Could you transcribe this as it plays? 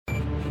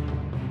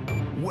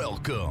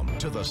Welcome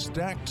to the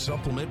Stacked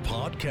Supplement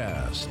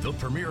Podcast, the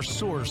premier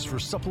source for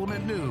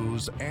supplement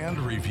news and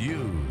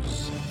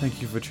reviews.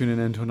 Thank you for tuning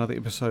in to another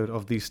episode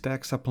of the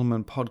Stacked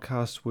Supplement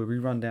Podcast, where we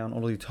run down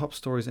all of the top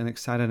stories and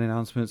exciting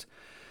announcements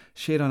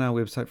shared on our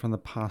website from the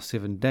past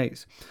 7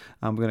 days.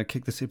 We're going to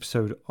kick this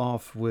episode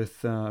off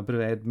with a bit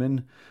of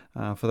admin.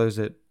 For those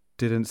that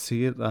didn't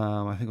see it,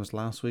 I think it was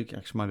last week,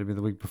 actually might have been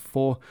the week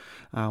before,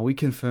 we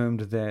confirmed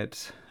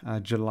that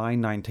July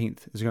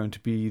 19th is going to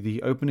be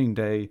the opening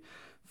day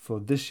for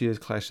this year's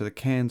Clash of the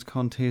Cans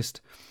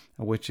contest,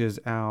 which is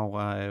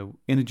our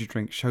energy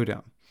drink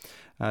showdown.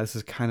 This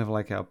is kind of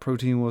like our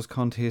Protein Wars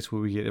contest, where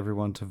we get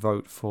everyone to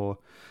vote for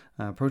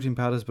protein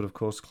powders, but of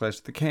course Clash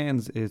of the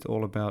Cans is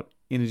all about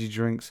energy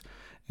drinks,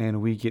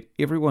 and we get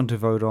everyone to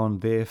vote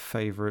on their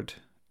favorite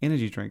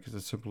energy drink. It's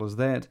as simple as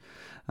that.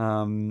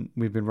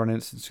 We've been running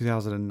it since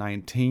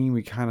 2019.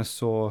 We kind of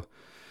saw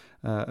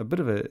a bit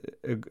of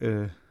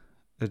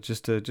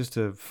just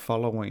a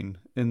following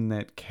in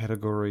that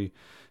category,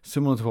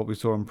 similar to what we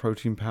saw in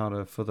protein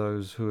powder. For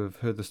those who have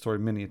heard the story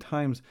many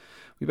times,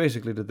 we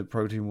basically did the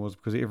Protein Wars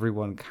because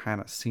everyone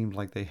kind of seemed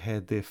like they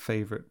had their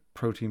favorite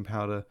protein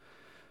powder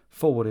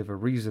for whatever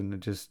reason. It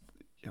just,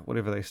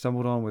 whatever they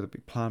stumbled on, whether it be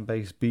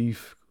plant-based,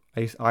 beef,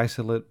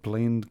 isolate,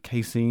 blend,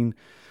 casein,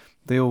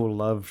 they all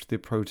loved their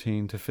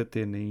protein to fit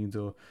their needs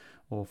or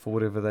for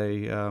whatever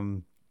they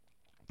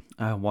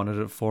wanted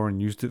it for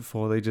and used it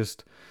for.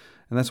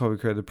 And that's why we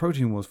created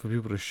Protein Wars, for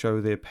people to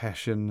show their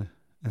passion.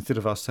 Instead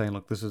of us saying,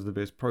 look, this is the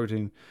best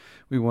protein,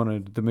 we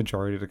wanted the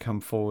majority to come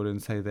forward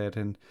and say that.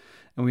 And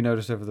we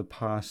noticed over the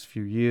past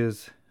few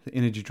years, the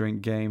energy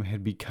drink game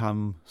had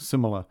become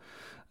similar.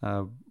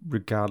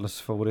 Regardless,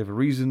 for whatever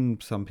reason,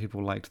 some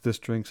people liked this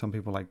drink, some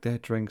people liked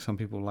that drink, some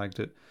people liked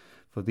it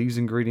for these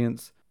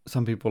ingredients.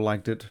 Some people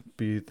liked it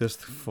be this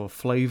for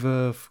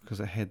flavor because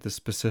it had the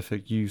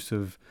specific use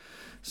of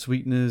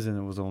sweeteners and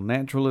it was all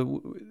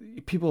natural.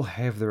 People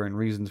have their own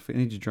reasons for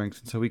energy drinks,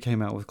 and so we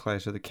came out with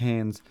Clash of the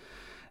Cans.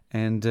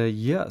 And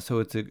so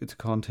it's a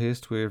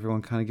contest where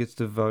everyone kind of gets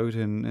to vote,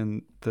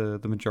 and the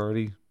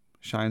majority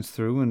shines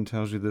through and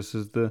tells you this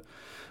is the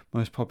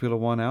most popular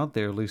one out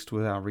there, at least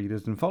with our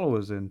readers and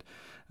followers. And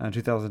in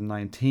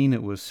 2019,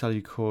 it was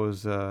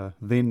Cellucor's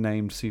then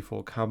named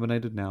C4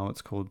 Carbonated. Now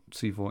it's called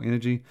C4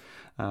 Energy.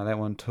 That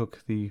one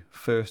took the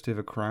first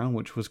ever crown,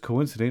 which was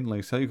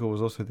coincidentally, Cellucor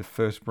was also the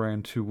first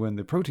brand to win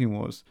the Protein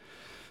Wars.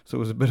 So it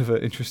was a bit of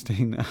an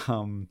interesting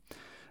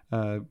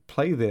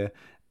play there.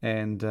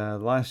 And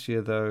last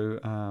year, though,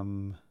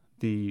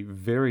 the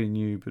very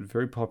new but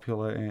very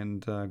popular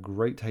and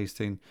great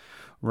tasting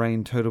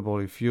Reign Total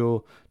Body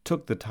Fuel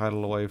took the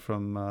title away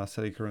from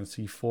Cellucor and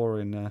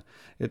C4, and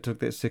it took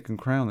that second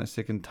crown, that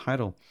second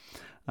title.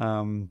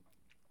 On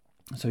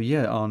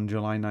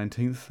July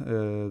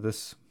 19th,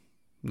 this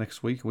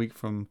next week, a week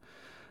from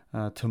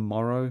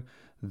tomorrow,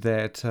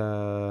 that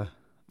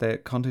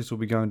contest will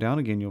be going down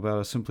again. You'll be able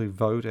to simply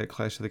vote at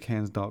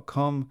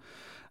clashofthecans.com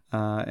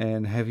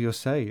and have your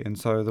say. And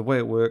so the way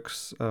it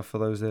works, for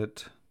those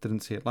that didn't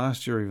see it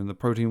last year, even the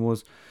Protein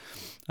Wars,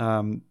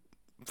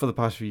 for the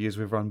past few years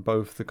we've run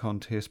both the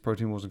contest,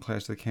 Protein Wars and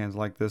Clash of the Cans,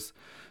 like this.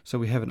 So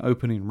we have an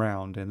opening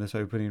round, and this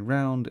opening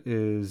round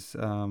is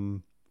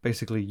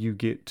basically you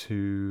get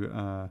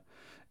to,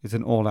 it's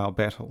an all-out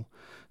battle.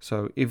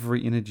 So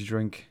every energy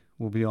drink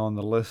will be on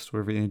the list, or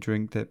every energy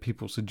drink that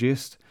people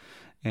suggest,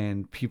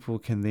 and people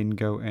can then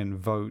go and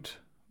vote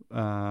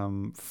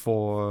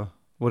for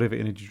whatever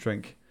energy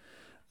drink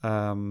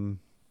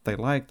they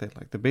like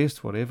the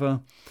best,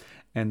 whatever.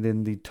 And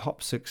then the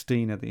top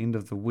 16 at the end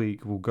of the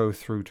week will go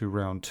through to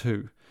round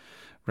 2.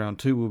 Round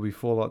 2 will be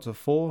 4 lots of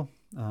 4.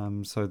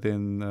 So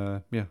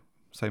then,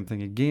 same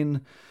thing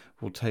again.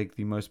 We'll take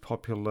the most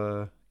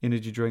popular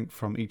energy drink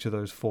from each of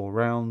those 4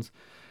 rounds,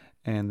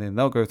 and then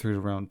they'll go through to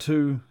round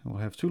 2. And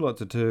we'll have 2 lots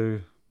of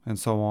 2, and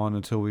so on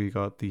until we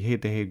got the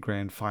head-to-head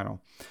grand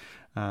final.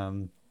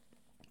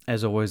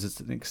 As always, it's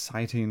an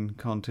exciting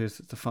contest.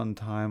 It's a fun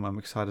time. I'm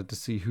excited to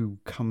see who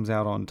comes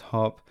out on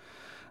top.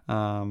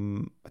 I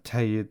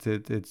tell you,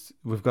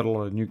 we've got a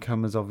lot of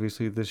newcomers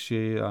obviously this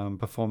year.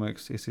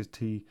 Performix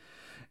SST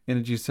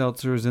Energy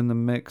Seltzer is in the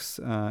mix.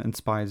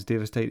 Inspired's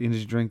Devastate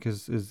Energy Drink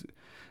is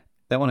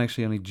that one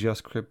actually only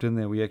just crept in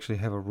there. We actually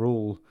have a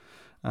rule,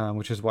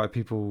 which is why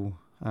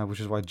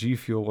G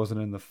Fuel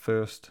wasn't in the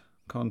first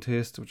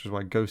contest, which is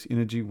why Ghost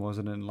Energy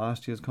wasn't in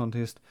last year's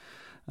contest.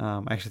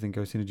 I actually think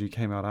Ghost Energy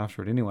came out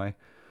after it anyway.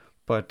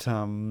 But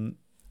you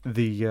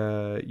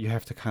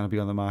have to kind of be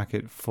on the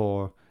market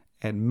for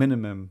at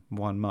minimum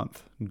 1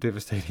 month.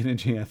 Devastate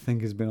Energy, I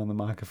think, has been on the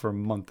market for a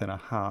month and a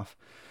half.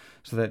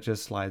 So that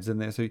just slides in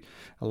there. So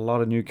a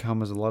lot of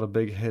newcomers, a lot of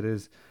big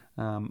hitters.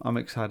 I'm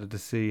excited to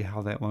see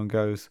how that one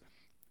goes.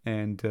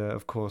 And,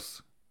 of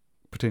course,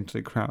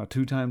 potentially crown a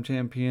 2-time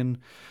champion,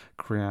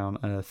 crown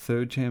a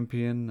 3rd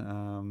champion.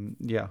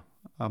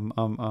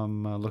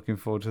 I'm looking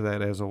forward to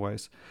that as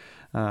always.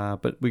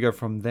 But we go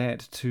from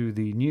that to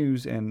the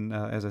news, and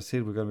as I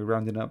said, we're going to be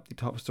rounding up the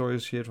top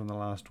stories shared from the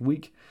last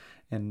week,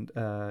 and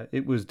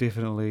it was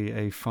definitely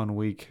a fun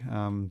week.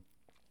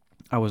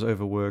 I was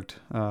overworked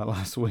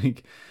last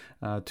week.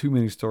 Too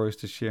many stories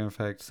to share. In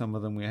fact, some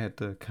of them we had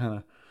to kind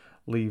of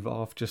leave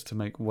off just to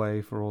make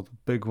way for all the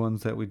big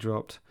ones that we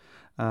dropped.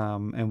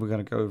 And we're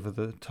going to go over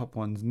the top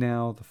ones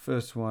now. The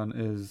first one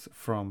is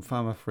from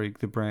Pharma Freak,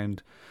 the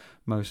brand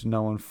most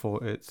known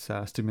for its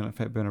stimulant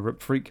fat burner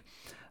Rip Freak.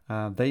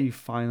 They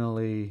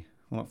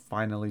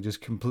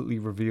just completely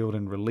revealed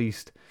and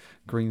released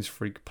Greens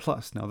Freak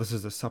Plus. Now, this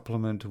is a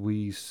supplement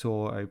we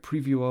saw a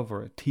preview of,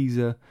 or a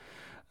teaser,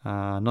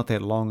 not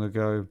that long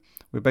ago,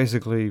 where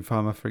basically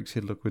Pharma Freak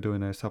said, look, we're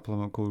doing a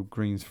supplement called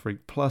Greens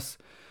Freak Plus,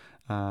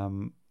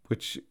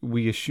 which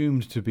we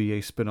assumed to be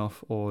a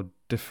spin-off or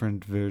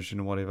different version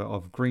or whatever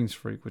of Greens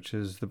Freak, which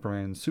is the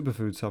brand's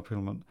superfood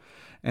supplement,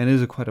 and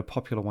is quite a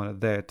popular one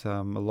at that.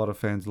 A lot of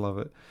fans love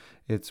it.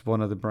 It's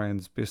one of the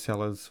brand's best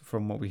sellers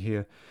from what we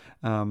hear.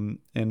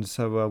 And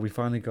so we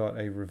finally got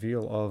a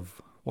reveal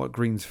of what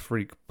Greens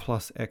Freak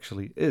Plus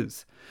actually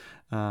is.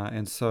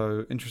 And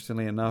so,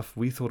 interestingly enough,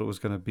 we thought it was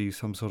going to be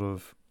some sort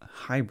of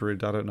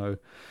hybrid, I don't know,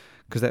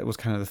 because that was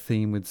kind of the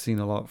theme we'd seen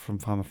a lot from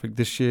Pharma Freak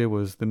this year,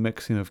 was the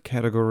mixing of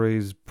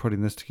categories,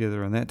 putting this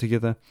together and that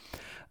together.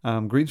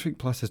 Greens Freak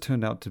Plus has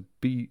turned out to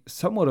be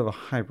somewhat of a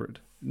hybrid,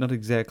 not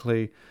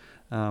exactly,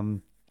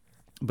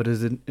 but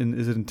is it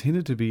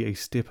intended to be a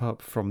step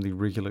up from the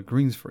regular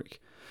Greens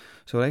Freak.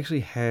 So it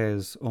actually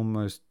has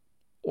almost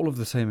all of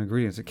the same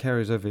ingredients. It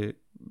carries over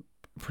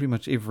pretty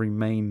much every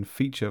main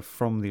feature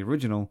from the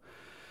original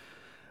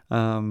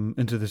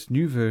into this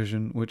new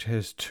version, which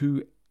has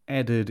 2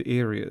 added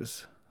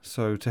areas.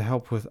 So to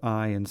help with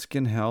eye and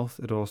skin health,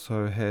 it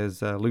also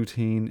has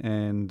lutein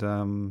and,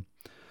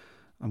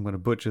 I'm going to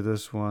butcher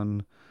this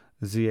one,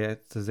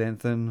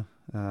 zeaxanthin.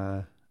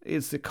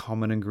 It's a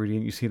common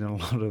ingredient. You see it in a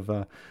lot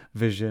of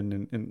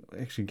vision and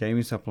actually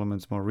gaming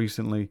supplements more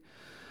recently.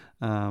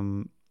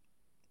 So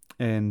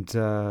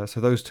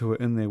those 2 are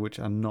in there, which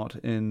are not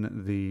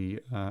in the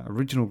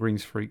original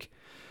Greens Freak.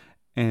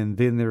 And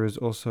then there is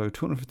also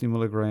 250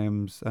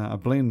 milligrams, a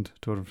blend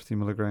 250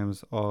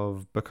 milligrams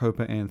of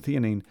bacopa and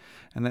theanine,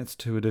 and that's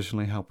to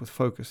additionally help with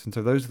focus. And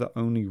so those are the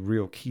only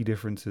real key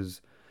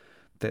differences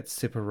that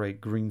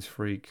separate Greens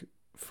Freak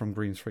from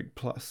Greens Freak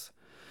Plus.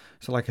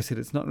 So like I said,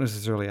 it's not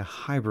necessarily a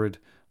hybrid,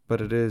 but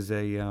it is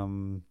a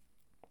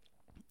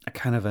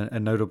kind of a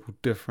notable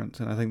difference.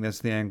 And I think that's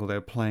the angle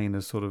they're playing,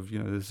 is sort of,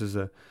 this is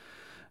a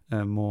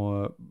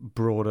more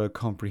broader,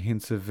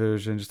 comprehensive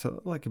version, just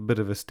like a bit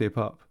of a step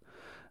up.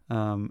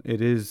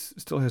 It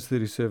still has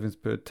 30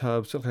 servings per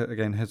tub,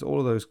 has all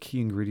of those key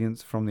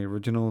ingredients from the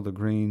original, the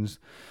greens,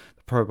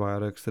 the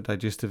probiotics, the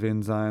digestive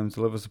enzymes,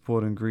 the liver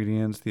support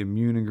ingredients, the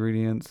immune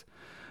ingredients,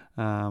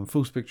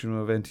 full spectrum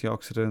of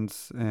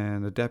antioxidants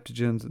and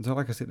adaptogens. And so,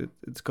 like I said,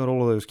 it's got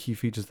all of those key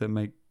features that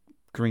make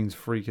Greens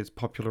Freak as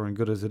popular and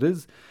good as it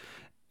is.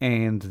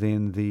 And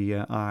then the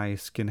eye,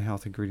 skin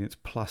health ingredients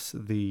plus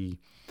the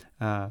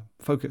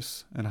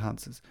focus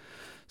enhancers.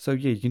 So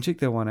yeah, you can check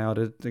that one out.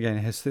 It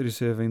has 30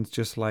 servings,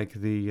 just like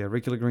the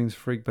regular Greens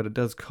Freak, but it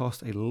does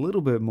cost a little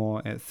bit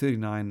more at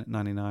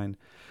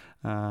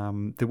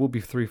 $39.99. There will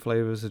be 3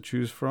 flavors to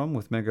choose from,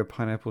 with mango,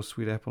 pineapple,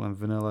 sweet apple, and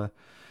vanilla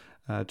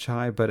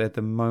chai. But at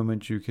the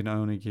moment, you can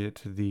only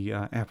get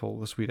the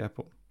sweet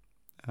apple.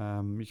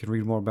 You can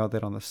read more about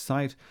that on the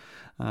site.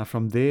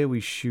 From there, we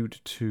shoot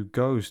to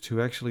Ghost,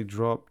 who actually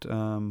dropped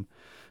some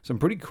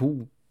pretty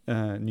cool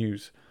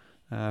news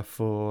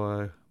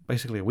for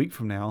basically a week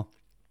from now.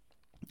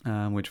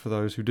 Which, for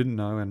those who didn't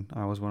know, and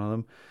I was one of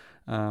them,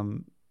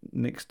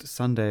 next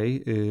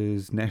Sunday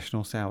is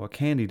National Sour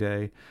Candy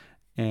Day,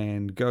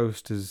 and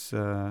Ghost is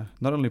not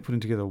only putting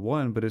together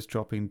one, but it's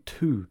dropping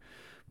 2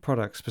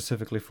 products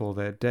specifically for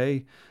that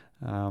day.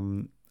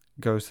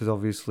 Ghost has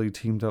obviously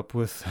teamed up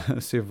with but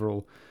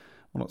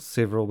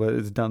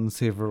it's done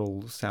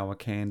several sour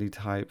candy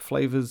type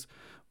flavors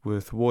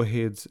with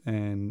Warheads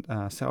and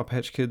Sour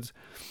Patch Kids.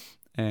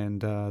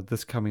 And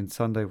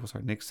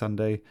next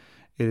Sunday,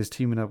 it is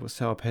teaming up with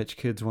Sour Patch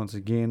Kids once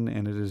again,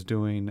 and it is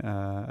doing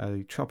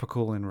a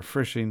tropical and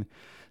refreshing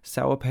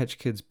Sour Patch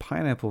Kids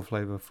pineapple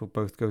flavor for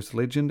both Ghost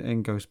Legend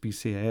and Ghost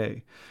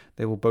BCAA.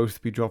 They will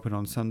both be dropping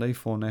on Sunday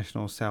for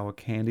National Sour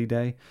Candy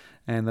Day,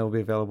 and they'll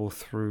be available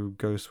through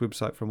Ghost's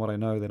website. From what I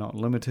know, they're not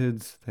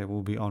limited. They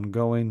will be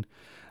ongoing.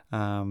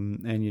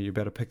 You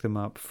better pick them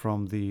up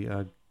from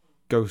the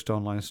Ghost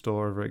online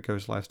store over at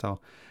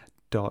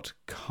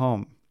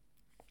ghostlifestyle.com.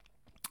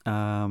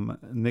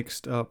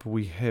 Next up,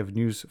 we have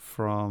news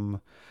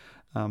from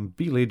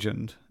B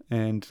Legend,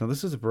 and now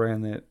this is a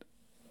brand that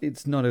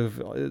it's not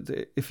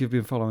if you've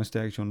been following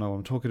Stags, you'll know what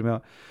I'm talking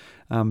about.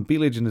 B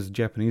Legend is a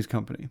Japanese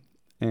company,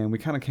 and we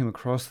kind of came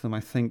across them.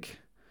 I can't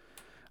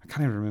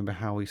even remember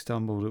how we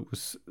stumbled. It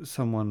was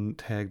someone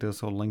tagged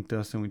us or linked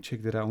us, and we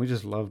checked it out, and we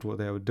just loved what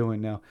they were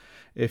doing. Now,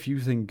 if you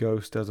think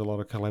Ghost does a lot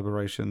of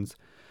collaborations,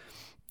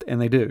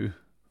 and they do,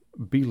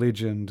 B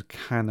Legend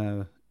kind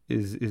of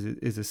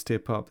is a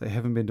step up. They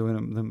haven't been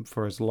doing them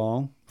for as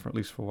long, for at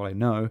least for what I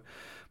know,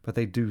 but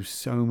they do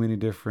so many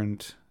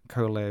different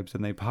collabs,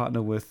 and they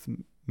partner with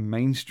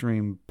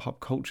mainstream pop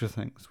culture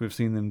things. We've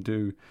seen them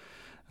do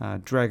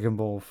Dragon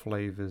Ball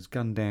flavors,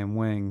 Gundam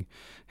Wing,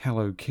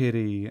 Hello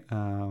Kitty.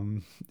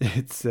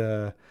 It's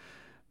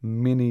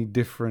many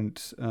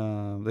different.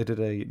 They did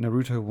a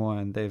Naruto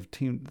one. They've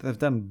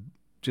done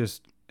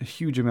just a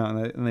huge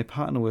amount, and they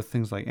partner with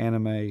things like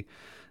anime,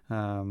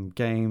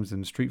 games,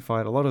 and Street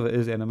Fighter. A lot of it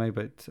is anime,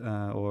 but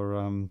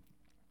or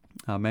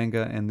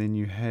manga, and then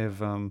you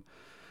have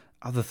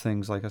other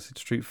things like I said,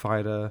 Street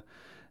Fighter,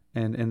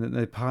 and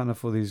they partner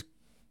for these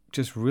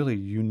just really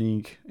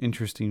unique,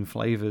 interesting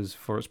flavors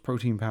for its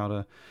protein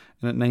powder,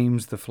 and it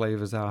names the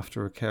flavors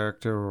after a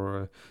character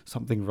or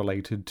something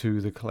related to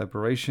the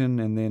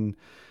collaboration, and then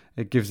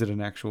it gives it an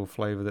actual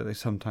flavor that they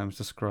sometimes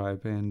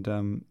describe. And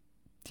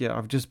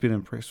I've just been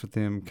impressed with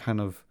them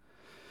kind of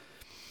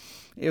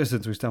ever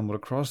since we stumbled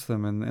across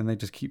them, and they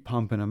just keep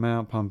pumping them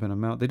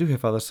out. They do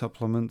have other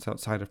supplements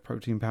outside of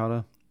protein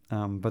powder,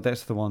 but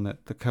that's the one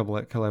that the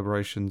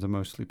collaborations are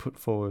mostly put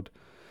forward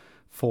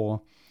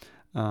for.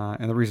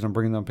 And the reason I'm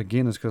bringing them up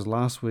again is because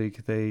last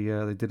week they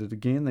did it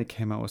again. They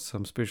came out with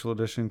some special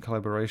edition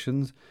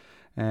collaborations,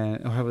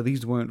 and however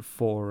these weren't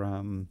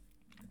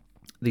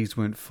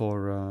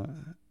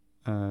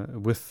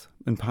with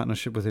in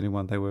partnership with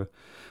anyone. They were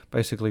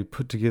basically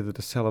put together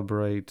to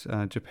celebrate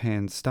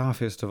Japan's Star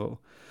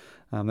Festival.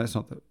 That's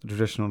not the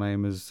traditional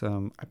name. Is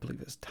I believe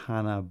it's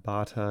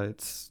Tanabata.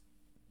 It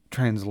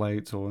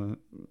translates or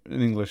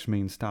in English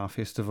means Star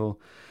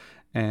Festival.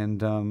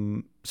 And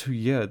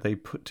they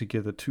put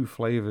together two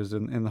flavors,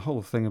 and the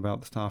whole thing about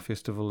the Star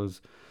Festival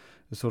is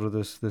sort of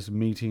this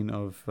meeting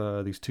of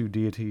these two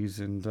deities,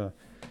 and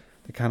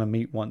they kind of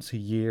meet once a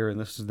year, and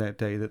this is that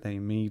day that they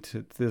meet.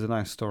 There's a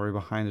nice story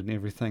behind it and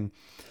everything,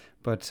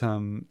 but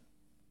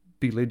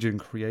Be Legend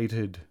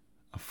created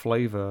a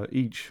flavor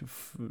each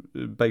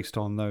based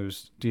on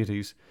those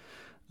deities.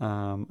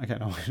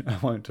 Again, I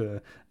won't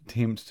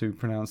attempt to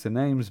pronounce their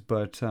names,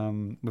 but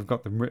we've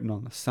got them written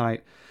on the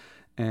site.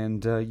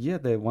 And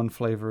their one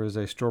flavor is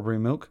a strawberry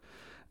milk,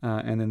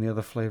 and then the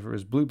other flavor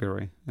is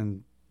blueberry.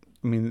 And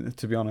I mean,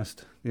 to be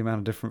honest, the amount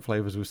of different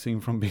flavors we've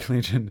seen from Be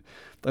Legend,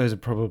 those are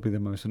probably the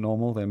most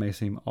normal. They may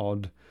seem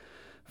odd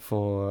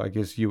for, I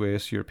guess,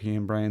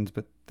 European brands,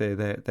 but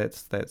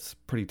that's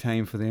pretty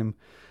tame for them.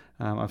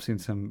 I've seen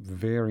some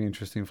very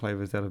interesting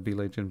flavors out of Be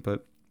Legend,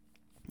 but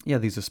yeah,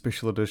 these are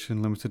special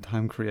edition, limited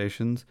time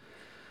creations,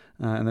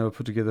 and they were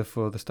put together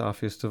for the Star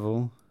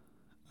Festival.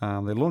 They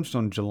launched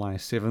on July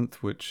 7th,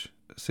 which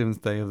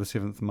 7th day of the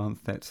 7th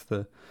month, that's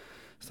the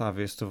Star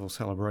Festival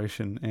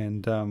celebration.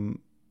 And,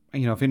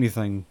 if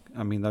anything,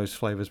 I mean, those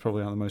flavors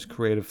probably aren't the most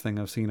creative thing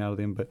I've seen out of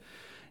them, but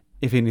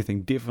if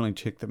anything, definitely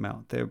check them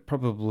out. They're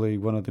probably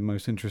one of the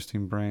most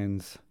interesting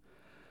brands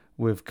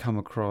we've come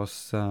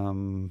across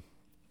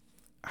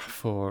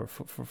for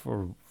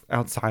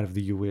outside of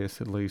the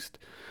US, at least.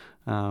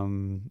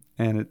 And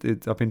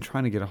I've been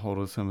trying to get a hold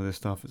of some of this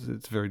stuff.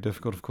 It's very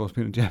difficult, of course,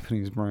 being a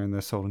Japanese brand.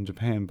 They're sold in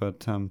Japan,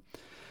 but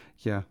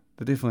they're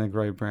definitely a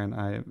great brand.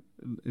 I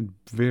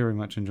very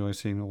much enjoy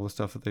seeing all the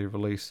stuff that they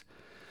release.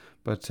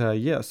 But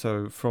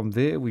so from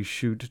there we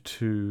shoot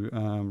to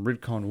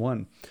Redcon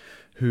 1,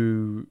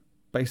 who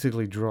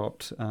basically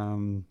dropped.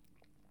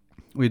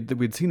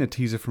 We'd seen a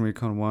teaser from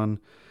Redcon 1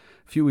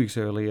 a few weeks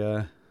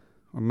earlier,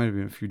 or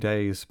maybe a few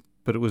days,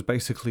 but it was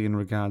basically in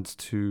regards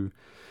to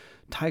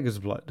Tiger's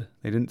Blood.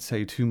 They didn't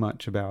say too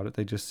much about it.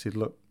 They just said,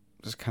 look,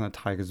 just kind of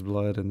Tiger's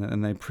Blood,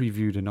 and they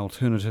previewed an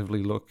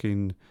alternatively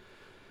looking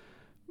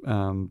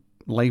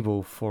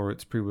label for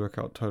its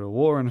pre-workout Total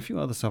War and a few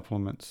other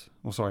supplements.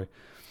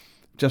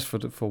 Just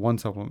for one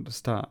supplement to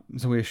start.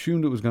 So we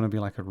assumed it was going to be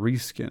like a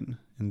reskin,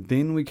 and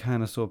then we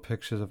kind of saw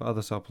pictures of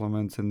other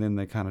supplements, and then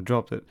they kind of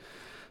dropped it.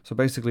 So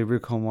basically,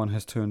 Redcon 1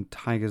 has turned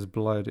Tiger's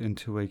Blood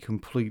into a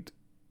complete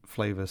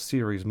flavor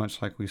series,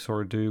 much like we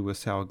saw it do with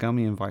Sour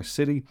Gummy and Vice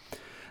City.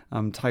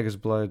 Tiger's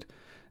Blood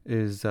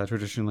is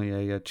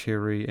traditionally a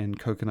cherry and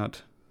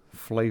coconut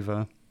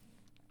flavor,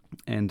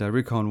 and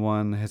Redcon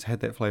 1 has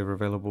had that flavor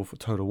available for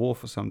Total War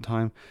for some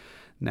time.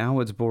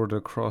 Now it's bordered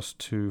across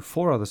to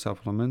 4 other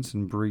supplements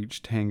in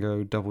Breach,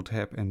 Tango, Double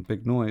Tap, and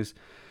Big Noise,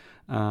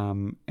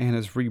 and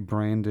it's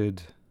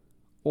rebranded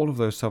all of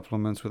those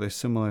supplements with a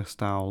similar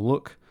style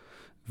look.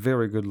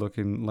 Very good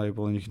looking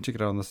label, and you can check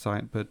it out on the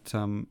site, but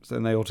and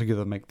they all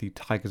together make the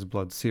Tiger's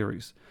Blood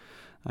series.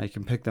 You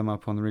can pick them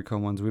up on the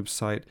Redcon 1's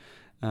website.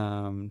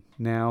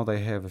 Now they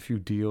have a few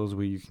deals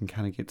where you can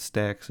kind of get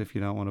stacks. If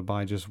you don't want to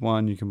buy just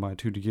one, you can buy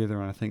 2 together,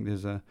 and I think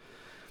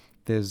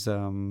there's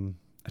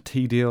a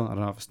tea deal. I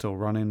don't know if it's still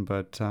running,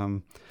 but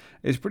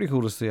it's pretty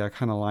cool to see. I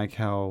kind of like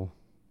how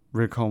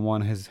Redcon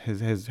 1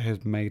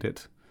 has made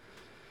it.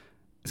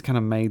 It's kind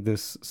of made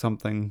this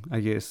something, I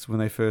guess. When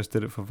they first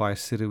did it for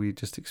Vice City, we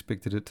just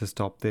expected it to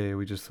stop there.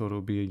 We just thought it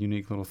would be a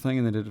unique little thing,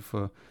 and they did it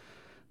for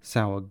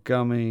Sour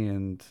Gummy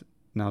and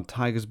now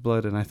Tiger's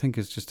Blood, and I think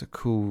it's just a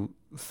cool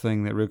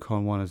thing that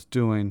Redcon 1 is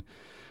doing.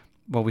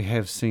 While we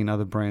have seen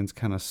other brands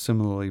kind of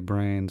similarly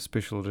brand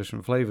special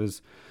edition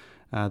flavors,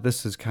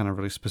 this is kind of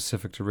really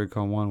specific to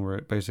Redcon 1, where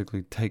it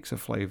basically takes a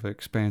flavor,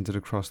 expands it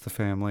across the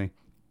family,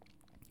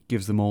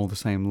 gives them all the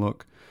same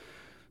look.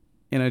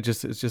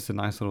 It's just a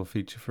nice little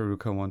feature for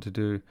Redcon 1 to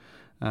do.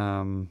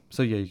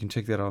 So yeah, you can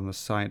check that out on the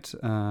site.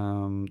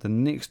 The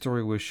next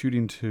story we're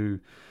shooting to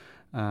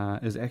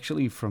is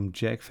actually from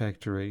Jack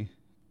Factory,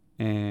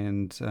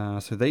 and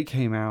so they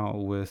came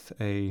out with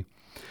a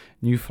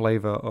new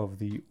flavor of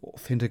the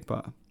Authentic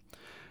Bar,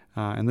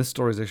 and this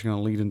story is actually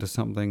going to lead into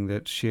something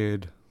that's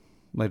shared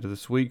later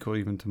this week or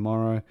even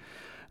tomorrow.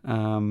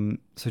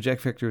 So Jack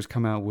Factory has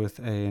come out with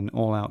an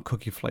all-out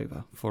cookie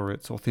flavor for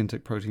its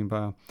authentic protein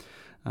bar.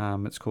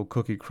 It's called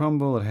Cookie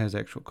Crumble. It has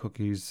actual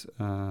cookies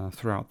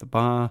throughout the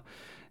bar,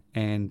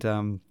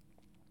 and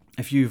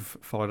if you've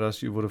followed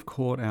us, you would have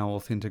caught our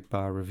authentic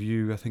bar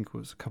review. I think it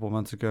was a couple of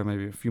months ago,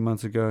 maybe a few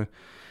months ago,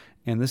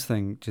 and this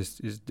thing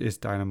just is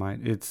dynamite.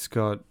 It's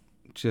got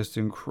just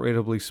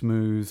incredibly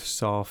smooth,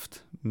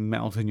 soft,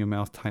 melt in your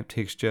mouth type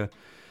texture.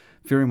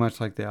 Very much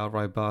like the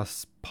outright bar,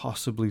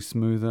 possibly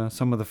smoother.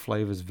 Some of the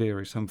flavors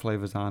vary. Some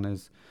flavors aren't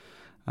as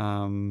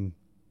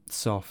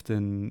soft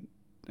and,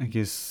 I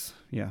guess,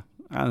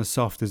 aren't as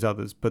soft as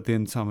others. But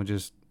then some are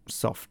just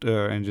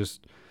softer and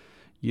just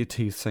your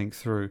teeth sink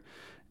through.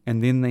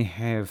 And then they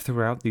have,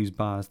 throughout these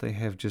bars, they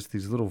have just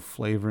these little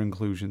flavor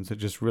inclusions that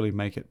just really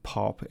make it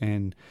pop.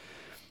 And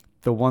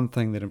the one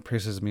thing that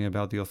impresses me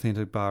about the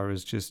authentic bar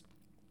is just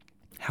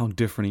how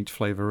different each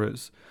flavor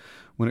is.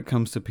 When it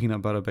comes to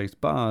peanut butter based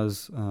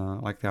bars,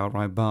 like the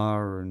outright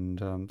bar and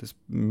there's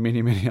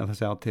many, many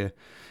others out there,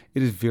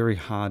 it is very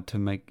hard to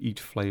make each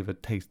flavor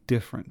taste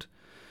different.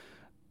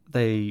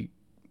 They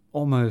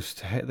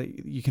almost,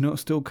 you can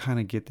still kind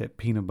of get that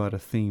peanut butter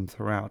theme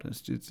throughout.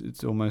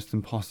 It's almost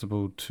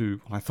impossible to,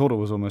 I thought it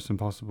was almost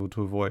impossible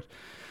to avoid.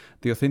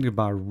 The authentic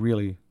bar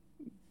really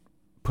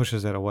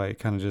pushes that away,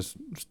 kind of just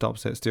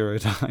stops that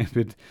stereotype.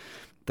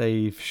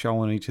 They've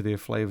shown each of their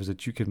flavors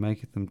that you can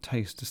make them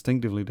taste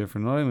distinctively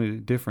different. Not only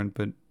different,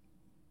 but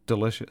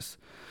delicious.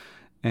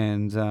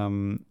 And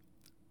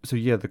so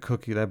yeah,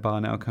 that bar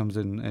now comes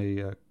in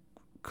a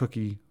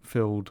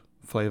cookie-filled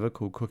flavor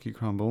called Cookie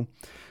Crumble.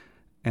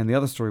 And the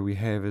other story we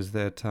have is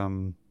that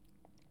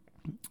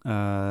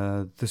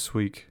this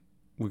week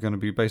we're going to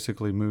be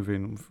basically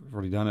moving, we've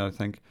already done it, I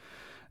think.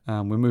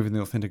 We're moving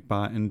the authentic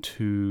bar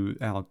into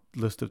our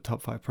list of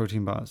top 5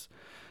 protein bars.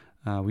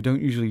 We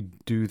don't usually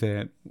do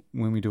that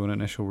when we do an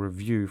initial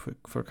review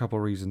for a couple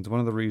of reasons. One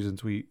of the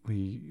reasons we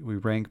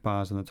rank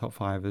bars in the top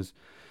 5 is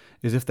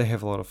if they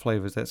have a lot of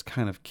flavors. That's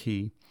kind of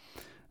key.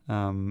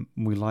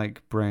 We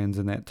like brands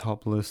in that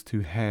top list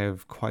to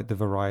have quite the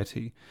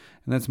variety,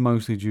 and that's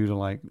mostly due to,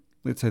 like,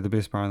 let's say the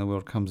best bar in the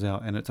world comes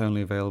out and it's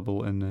only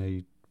available in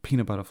a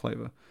peanut butter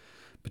flavor,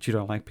 but you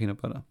don't like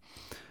peanut butter.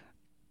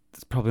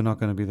 It's probably not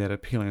going to be that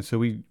appealing. So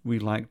we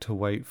like to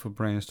wait for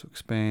brands to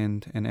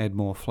expand and add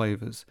more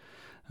flavors.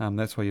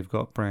 That's why you've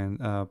got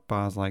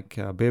bars like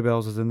Bear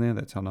Bells is in there.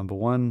 That's our number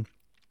 1.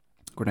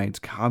 Grenade's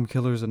Carb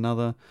Killer is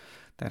another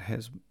that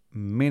has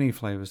many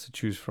flavors to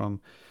choose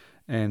from.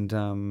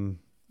 And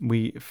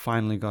we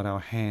finally got our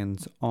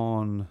hands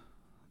on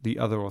the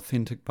other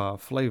authentic bar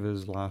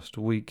flavors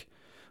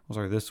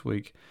this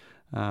week.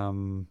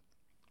 And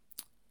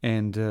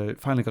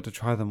finally got to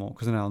try them all,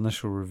 because in our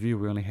initial review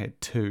we only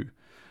had 2.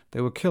 They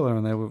were killer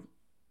and they were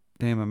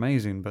damn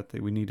amazing, but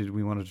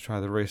we wanted to try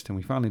the rest, and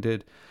we finally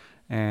did.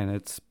 And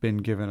it's been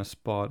given a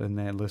spot in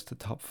that list of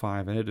top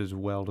 5, and it is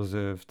well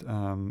deserved.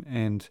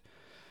 And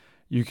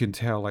you can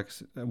tell, like,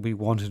 we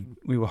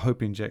were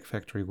hoping Jack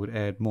Factory would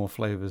add more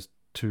flavors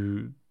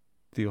to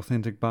the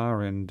authentic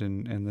bar, and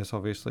this,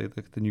 obviously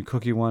the new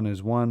cookie one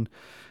is one,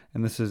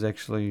 and this is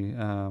actually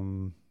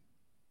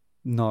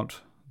not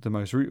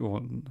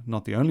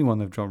not the only one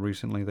they've dropped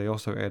recently. They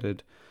also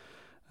added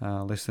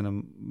less than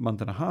a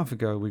month and a half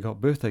ago, we got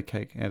birthday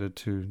cake added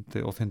to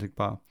the authentic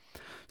bar.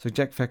 So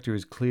Jack Factory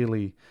is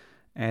clearly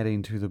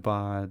adding to the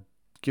bar,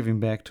 giving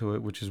back to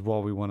it, which is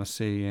what we want to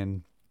see.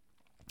 And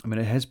I mean,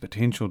 it has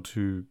potential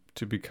to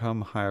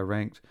become higher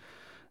ranked.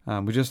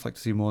 We just like to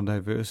see more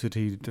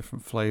diversity,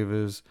 different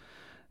flavors.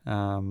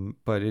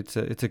 But it's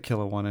a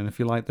killer one. And if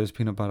you like those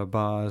peanut butter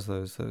bars,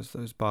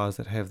 those bars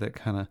that have that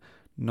kind of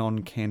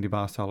non-candy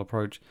bar style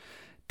approach,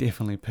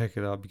 definitely pick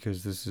it up,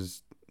 because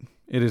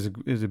it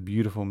is a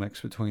beautiful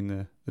mix between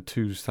the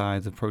two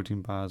sides of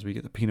protein bars. We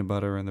get the peanut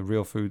butter and the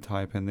real food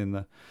type, and then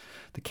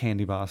the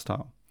candy bar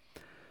style.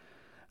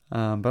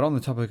 But on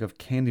the topic of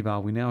candy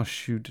bar, we now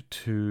shoot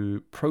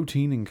to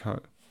Protein & Co.,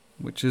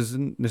 which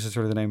isn't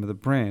necessarily the name of the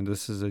brand.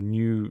 This is a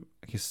new,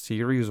 I guess,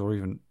 series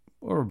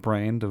or a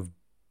brand of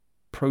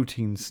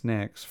protein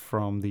snacks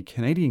from the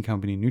Canadian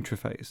company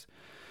Nutriphase.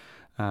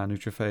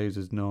 Nutriphase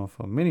is known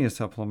for many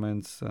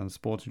supplements and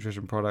sports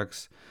nutrition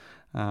products.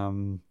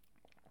 And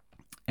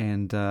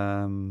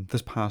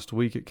this past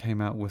week it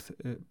came out with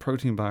a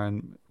protein bar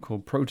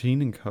called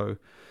Protein & Co.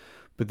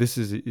 But this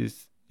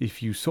is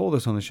if you saw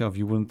this on the shelf,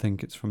 you wouldn't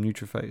think it's from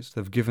Nutriphase.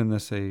 They've given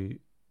this the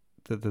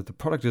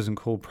product isn't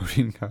called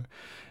Protein & Co.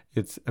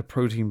 It's a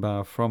protein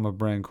bar from a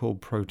brand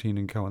called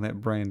Protein & Co. And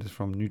that brand is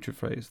from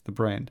Nutriphase, the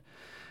brand.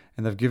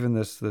 And they've given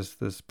this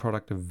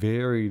product a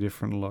very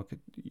different look.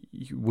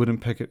 You wouldn't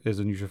pick it as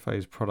a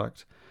Nutriphase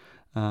product.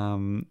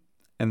 And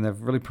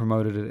they've really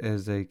promoted it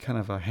as a kind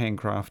of a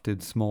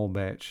handcrafted small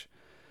batch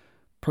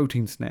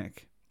protein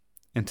snack.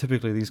 And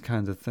typically these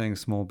kinds of things,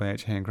 small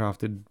batch,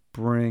 handcrafted,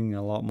 bring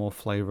a lot more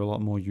flavor, a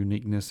lot more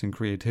uniqueness and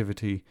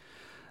creativity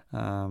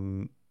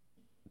to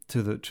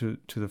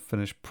the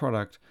finished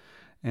product.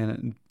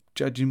 And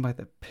judging by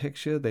the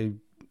picture,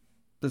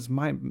 this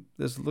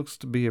looks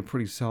to be a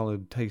pretty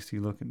solid, tasty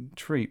looking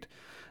treat.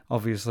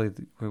 Obviously,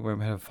 we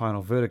won't have a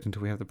final verdict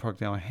until we have the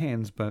product in our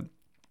hands, but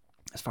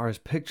as far as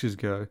pictures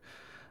go,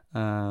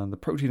 the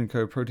Protein &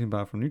 Co. protein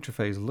bar from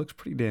NutriPhase looks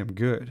pretty damn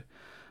good.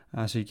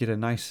 So you get a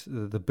nice,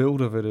 the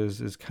build of it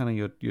is kind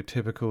of your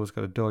typical. It's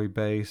got a doughy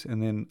base,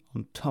 and then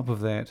on top of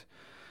that,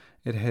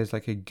 it has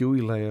like a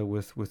gooey layer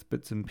with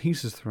bits and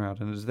pieces throughout,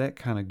 and it's that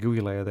kind of gooey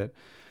layer that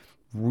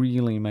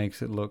really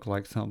makes it look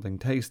like something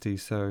tasty.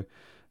 So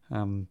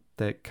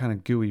that kind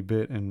of gooey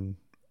bit and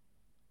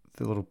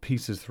the little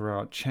pieces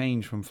throughout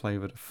change from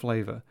flavor to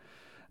flavor.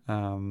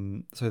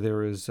 So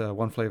there is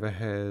one flavor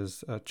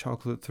has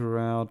chocolate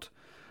throughout,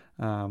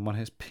 one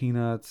has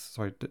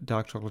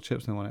dark chocolate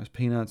chips, and one has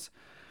peanuts.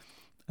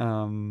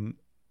 And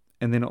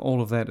then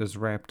all of that is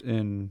wrapped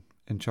in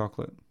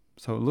chocolate.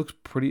 So it looks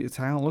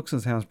it looks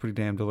and sounds pretty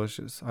damn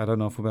delicious. I don't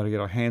know if we're about to get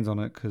our hands on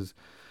it because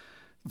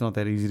it's not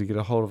that easy to get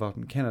a hold of up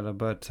in Canada.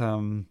 But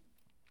the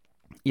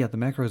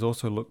macros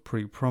also look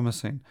pretty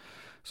promising.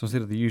 So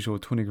instead of the usual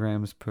 20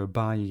 grams per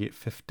bar, you get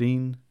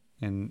 15.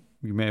 And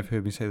you may have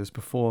heard me say this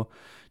before.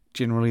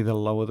 Generally, the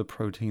lower the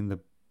protein, the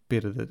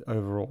better the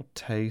overall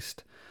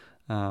taste.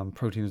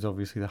 Protein is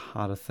obviously the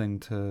harder thing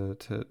to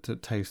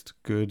taste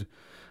good.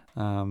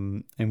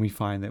 And we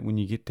find that when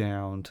you get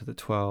down to the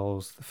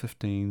 12s, the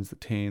 15s, the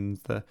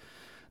 10s,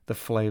 the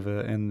flavor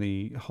and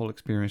the whole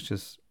experience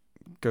just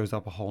goes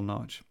up a whole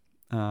notch.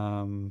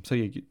 So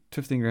you get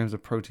 15 grams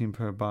of protein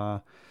per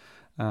bar,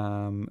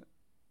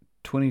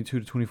 22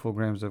 to 24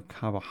 grams of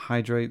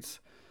carbohydrates,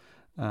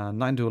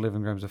 9 to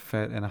 11 grams of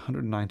fat, and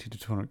 190 to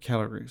 200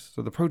 calories.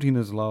 So the protein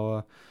is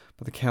lower,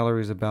 but the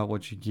calories are about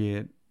what you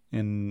get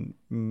in,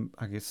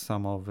 I guess,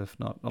 some of, if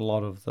not a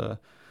lot of the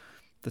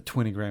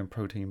 20 gram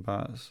protein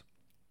bars.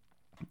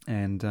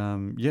 And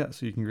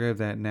so you can grab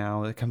that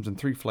now. It comes in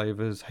 3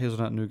 flavors: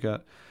 hazelnut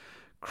nougat,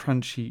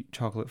 crunchy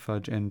chocolate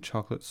fudge, and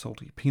chocolate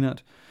salty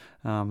peanut.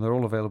 They're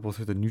all available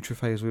through the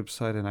NutriPhase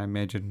website, and I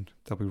imagine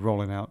they'll be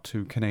rolling out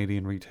to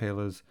Canadian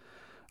retailers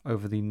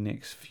over the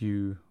next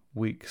few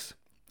weeks.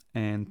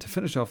 And to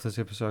finish off this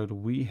episode,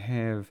 we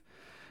have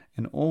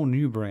an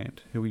all-new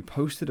brand who we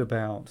posted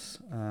about,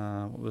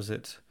 what was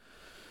it?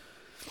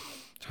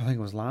 I think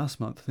it was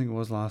last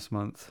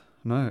month.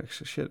 No,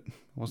 actually, shit, it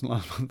wasn't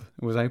last month.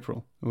 It was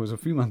April. It was a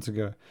few months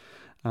ago.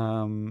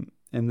 And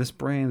this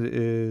brand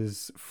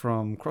is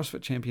from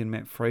CrossFit champion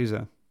Matt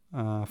Fraser,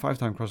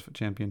 5-time CrossFit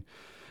champion.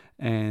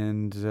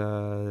 And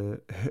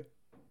the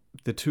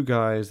 2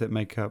 guys that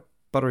make up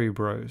Buttery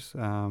Bros,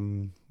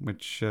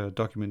 which are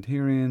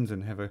documentarians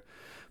and have a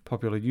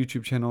popular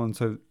YouTube channel. And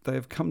so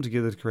they've come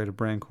together to create a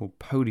brand called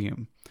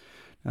Podium.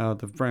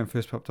 The brand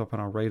first popped up on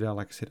our radar,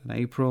 like I said, in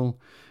April.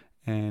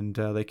 And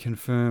they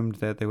confirmed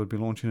that they would be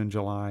launching in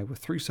July with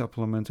 3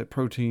 supplements: a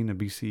protein, a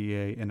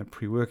BCAA, and a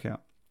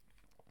pre-workout.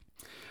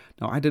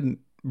 Now, I don't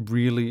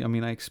know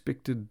what I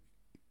expected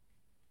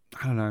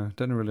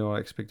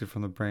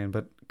from the brand,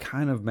 but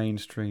kind of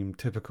mainstream,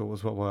 typical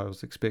was what I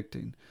was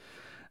expecting.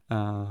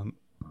 And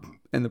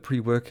the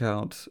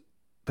pre-workout,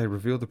 they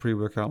revealed the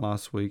pre-workout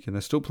last week, and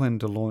they're still planning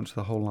to launch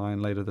the whole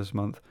line later this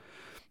month.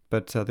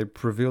 But they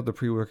revealed the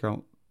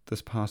pre-workout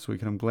this past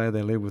week, and I'm glad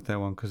they led with that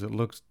one because it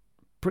looks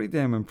pretty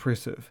damn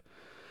impressive.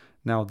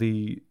 Now,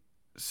 the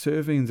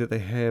servings that they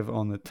have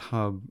on the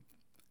tub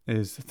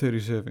is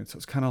 30 servings, so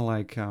it's kind of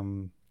like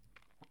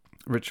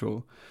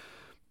Ritual,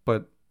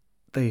 but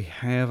they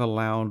have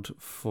allowed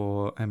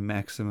for a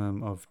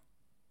maximum of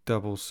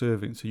double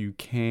serving, so you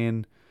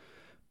can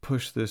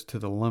push this to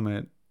the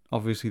limit.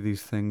 Obviously,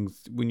 these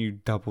things, when you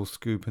double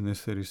scoop and there's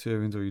 30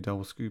 servings, or you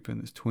double scoop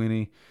and there's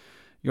 20,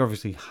 you're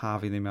obviously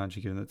halving the amount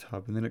you get in the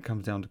tub, and then it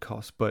comes down to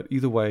cost. But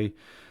either way,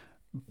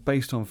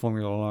 based on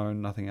formula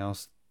alone, nothing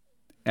else,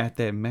 at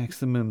that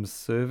maximum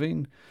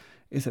serving,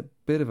 is a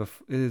bit of a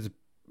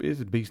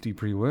beastie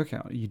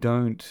pre-workout. You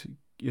don't,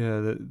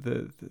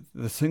 the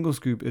single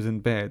scoop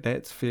isn't bad.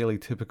 That's fairly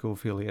typical,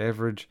 fairly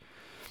average.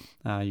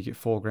 You get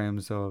 4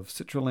 grams of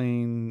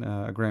citrulline,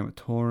 a gram of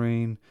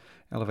taurine,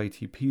 Elevate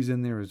ATPs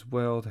in there as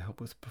well to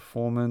help with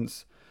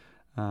performance.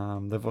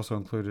 They've also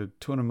included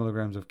 200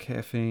 milligrams of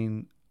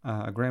caffeine,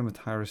 a gram of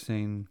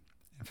tyrosine,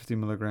 and 50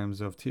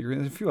 milligrams of teagreen.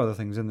 There's a few other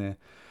things in there.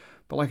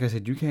 But like I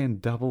said, you can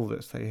double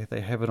this.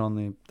 They have it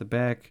on the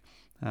back.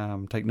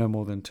 Take no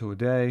more than 2 a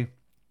day,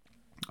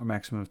 a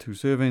maximum of 2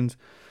 servings.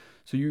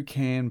 So you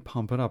can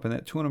pump it up. And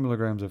that 200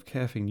 milligrams of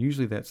caffeine,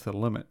 usually that's the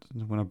limit.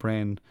 When a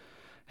brand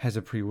has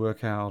a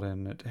pre-workout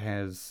and it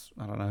has,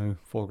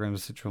 4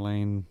 grams of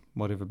citrulline,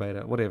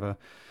 whatever,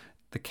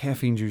 the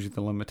caffeine's usually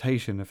the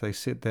limitation. If they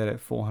set that at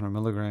 400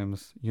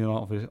 milligrams, you're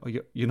not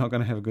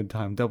going to have a good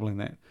time doubling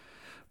that.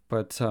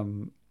 But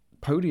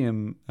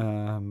Podium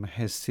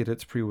has set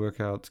its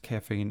pre-workout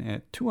caffeine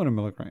at 200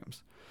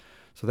 milligrams.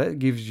 So that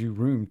gives you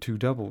room to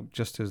double,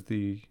 just as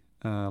the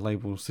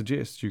label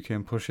suggests. You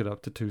can push it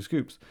up to 2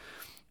 scoops.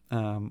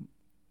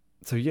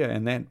 So yeah,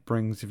 and that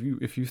brings,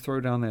 if you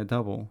throw down that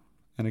double,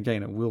 and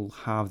again, it will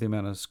halve the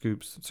amount of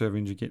scoops,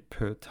 servings you get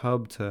per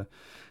tub to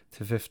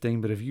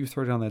 15. But if you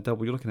throw down that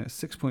double, you're looking at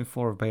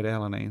 6.4 of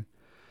beta-alanine,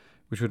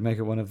 which would make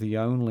it one of the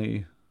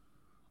only.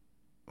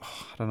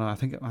 I don't know. I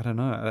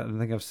don't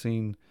think I've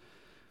seen.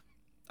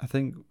 I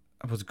think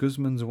it was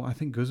Guzman's. I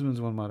think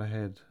Guzman's one might have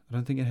had. I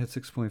don't think it had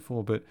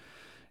 6.4, but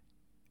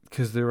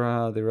because there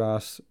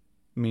are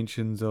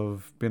mentions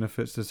of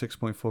benefits to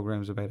 6.4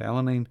 grams of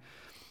beta-alanine.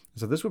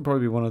 So this would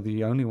probably be one of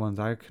the only ones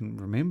I can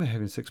remember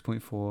having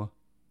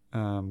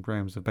 6.4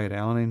 grams of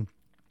beta-alanine.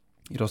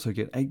 You'd also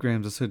get 8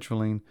 grams of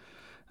citrulline,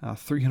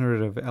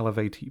 300 of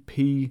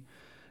LF-ATP.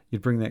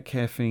 You'd bring that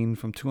caffeine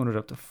from 200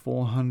 up to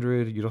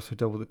 400. You'd also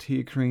double the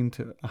teacrine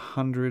to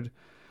 100.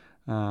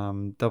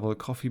 Double the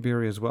coffee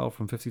berry as well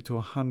from 50 to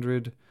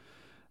 100.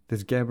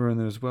 There's GABA in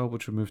there as well,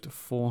 which would move to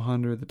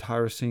 400. The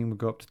tyrosine would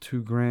go up to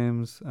 2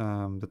 grams.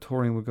 The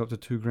taurine would go up to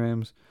 2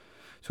 grams.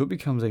 So it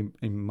becomes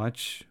a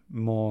much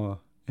more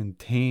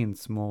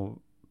intense, more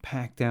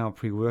packed out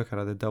pre-workout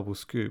of the double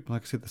scoop.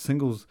 Like I said, the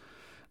single's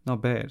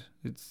not bad.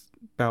 It's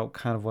about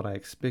kind of what I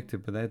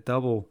expected, but that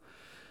double,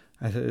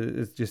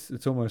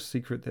 it's almost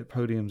secret that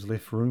Podium's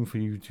left room for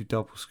you to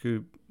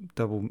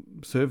double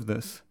serve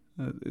this.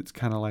 It's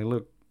kind of like,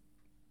 look,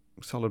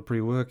 solid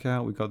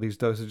pre-workout. We've got these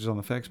dosages on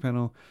the facts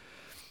panel.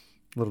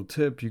 Little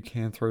tip, you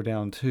can throw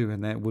down 2,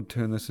 and that would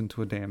turn this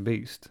into a damn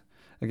beast.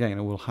 Again,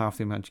 it will half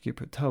the amount you get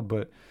per tub,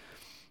 but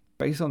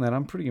based on that,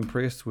 I'm pretty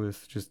impressed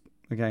with just,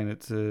 again,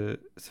 it's a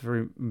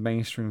very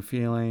mainstream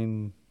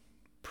feeling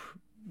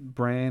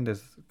brand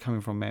as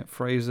coming from Matt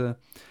Fraser.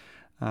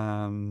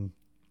 But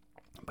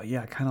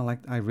yeah,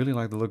 I really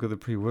like the look of the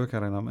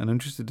pre-workout, and I'm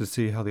interested to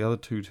see how the other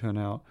 2 turn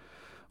out.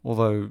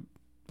 Although,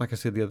 like I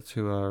said, the other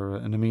 2 are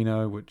an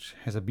amino, which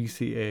has a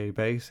BCAA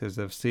base, as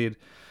I've said,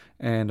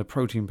 and a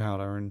protein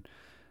powder. And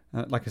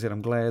like I said,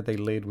 I'm glad they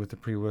led with the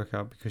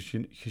pre-workout because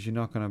you're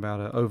not going to be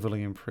able to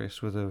overly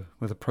impress with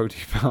a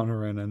protein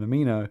powder and an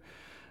amino,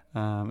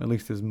 at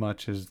least as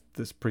much as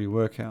this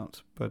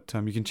pre-workout. But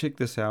you can check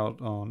this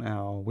out on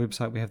our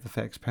website. We have the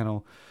facts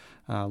panel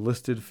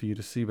listed for you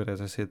to see. But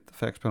as I said, the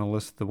facts panel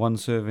lists the 1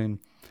 serving,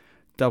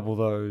 double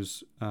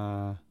those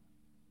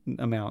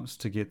amounts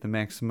to get the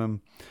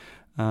maximum.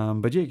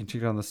 But yeah, you can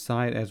check it on the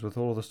site, as with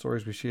all of the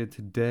stories we shared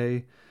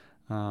today.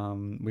 We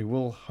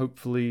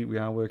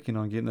are working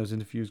on getting those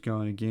interviews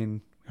going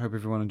again. Hope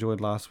everyone enjoyed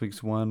last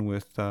week's one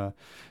with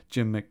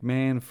Jim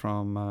McMahon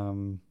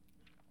from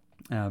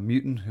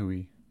Mutant, who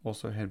we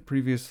also had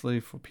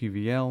previously for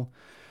PVL.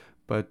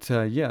 But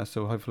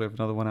so hopefully I have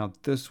another one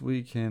out this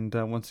week. And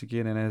once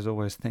again, and as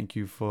always, thank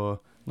you for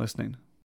listening.